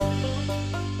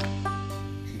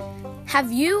Have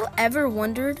you ever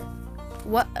wondered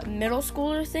what a middle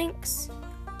schooler thinks?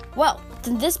 Well,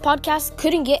 then this podcast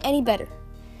couldn't get any better.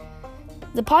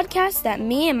 The podcast that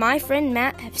me and my friend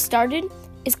Matt have started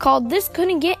is called This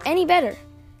Couldn't Get Any Better.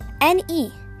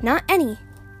 N-E, not any.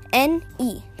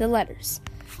 N-E, the letters.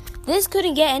 This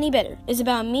Couldn't Get Any Better is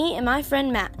about me and my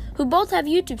friend Matt, who both have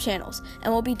YouTube channels,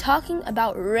 and will be talking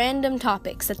about random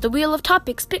topics that the Wheel of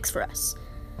Topics picks for us.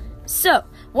 So,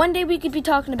 one day we could be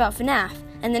talking about FNAF,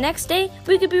 and the next day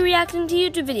we could be reacting to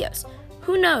YouTube videos.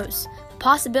 Who knows? The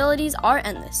possibilities are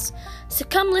endless. So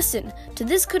come listen to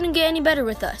This Couldn't Get Any Better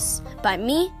with us, by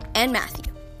me and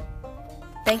Matthew.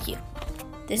 Thank you.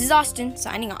 This is Austin,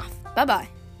 signing off.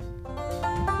 Bye-bye.